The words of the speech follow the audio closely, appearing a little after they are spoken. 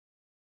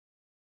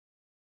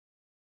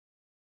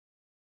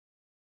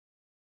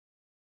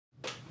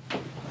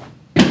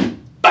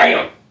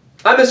Bam!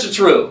 I'm Mr.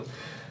 Tarrou.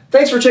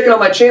 Thanks for checking out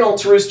my channel,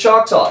 Tarrou's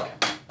Chalk Talk.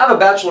 I have a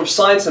Bachelor of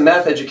Science in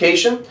Math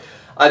Education.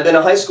 I've been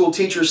a high school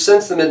teacher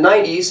since the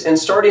mid-90s, and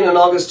starting in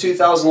August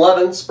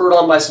 2011, spurred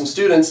on by some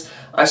students,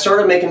 I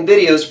started making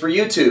videos for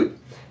YouTube.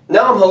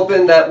 Now I'm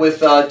hoping that with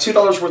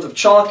 $2 worth of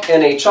chalk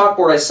and a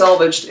chalkboard I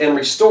salvaged and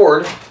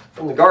restored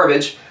from the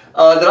garbage,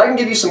 that I can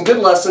give you some good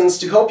lessons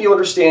to help you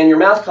understand your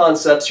math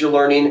concepts you're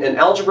learning in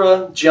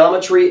algebra,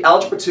 geometry,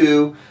 algebra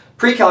 2,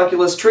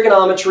 pre-calculus,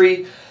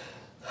 trigonometry,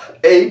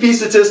 AP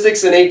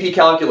statistics, and AP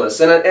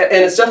calculus. And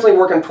it's definitely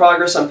work in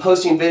progress. I'm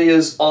posting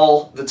videos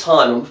all the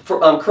time.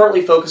 I'm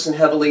currently focusing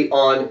heavily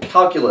on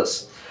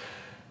calculus.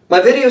 My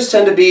videos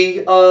tend to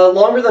be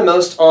longer than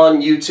most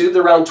on YouTube.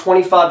 They're around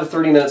 25 to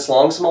 30 minutes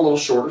long, some a little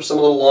shorter, some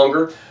a little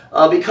longer,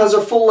 because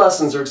they're full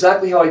lessons. They're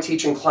exactly how I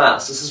teach in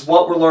class. This is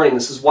what we're learning.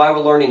 This is why we're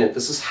learning it.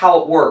 This is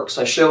how it works.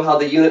 I show how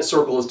the unit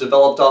circle is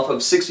developed off of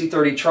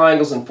 60-30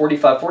 triangles and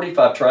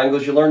 45-45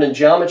 triangles you learned in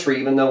geometry,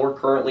 even though we're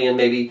currently in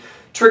maybe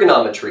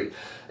trigonometry.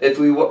 If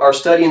we are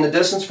studying the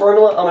distance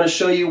formula, I'm going to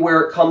show you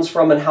where it comes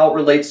from and how it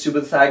relates to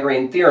the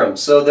Pythagorean theorem,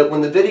 so that when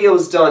the video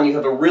is done, you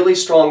have a really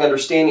strong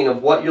understanding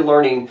of what you're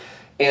learning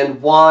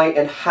and why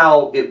and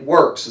how it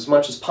works as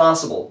much as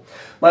possible.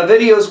 My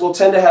videos will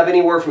tend to have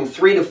anywhere from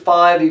 3 to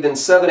 5, even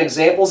 7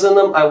 examples in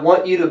them. I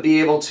want you to be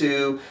able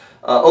to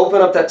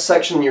open up that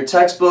section in your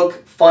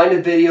textbook, find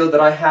a video that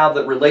I have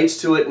that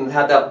relates to it, and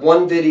have that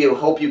one video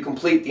help you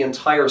complete the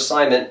entire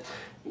assignment.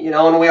 You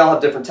know, and we all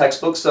have different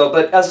textbooks,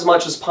 but as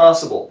much as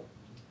possible.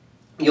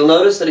 You'll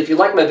notice that if you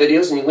like my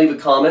videos and you leave a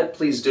comment,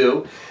 please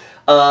do,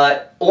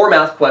 or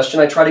math question.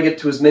 I try to get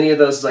to as many of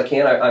those as I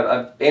can.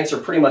 I answer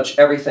pretty much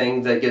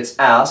everything that gets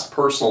asked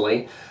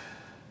personally.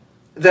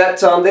 That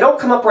they don't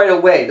come up right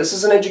away. This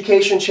is an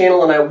education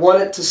channel and I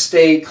want it to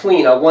stay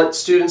clean. I want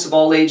students of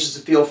all ages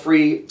to feel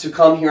free to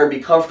come here and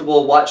be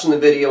comfortable watching the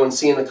video and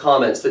seeing the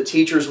comments. That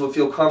teachers will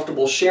feel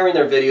comfortable sharing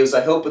their videos,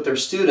 I hope, with their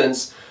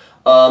students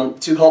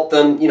to help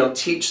them,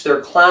 teach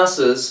their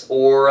classes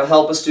or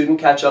help a student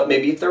catch up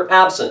maybe if they're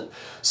absent.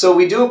 So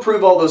we do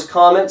approve all those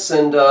comments,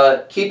 and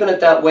keeping it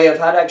that way,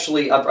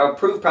 I've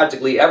approved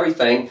practically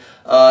everything.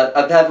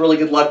 I've had really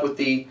good luck with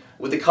the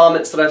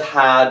comments that I've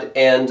had,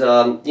 and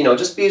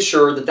just be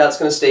assured that that's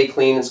going to stay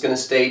clean. It's going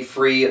to stay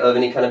free of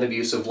any kind of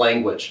abusive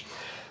language.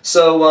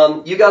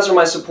 So you guys are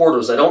my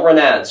supporters. I don't run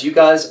ads. You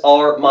guys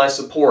are my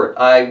support.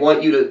 I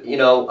want you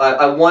to,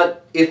 I want,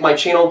 if my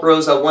channel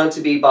grows, I want it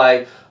to be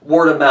by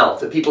word of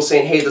mouth, that people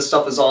saying, hey, this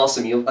stuff is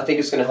awesome, I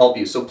think it's going to help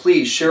you. So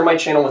please share my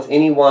channel with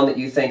anyone that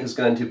you think is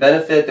going to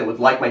benefit, that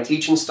would like my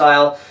teaching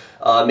style,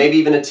 maybe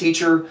even a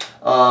teacher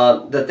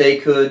that they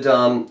could,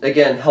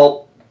 again,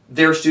 help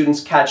their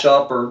students catch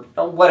up or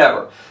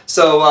whatever.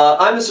 So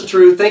I'm Mr.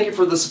 Tarrou. Thank you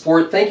for the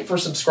support. Thank you for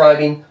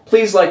subscribing.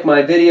 Please like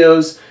my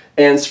videos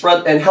and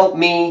help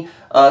me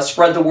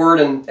spread the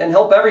word and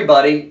help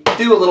everybody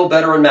do a little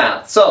better in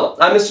math. So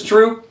I'm Mr.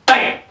 Tarrou.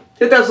 Bam!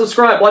 Hit that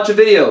subscribe. Watch a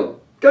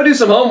video. Go do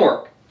some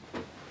homework.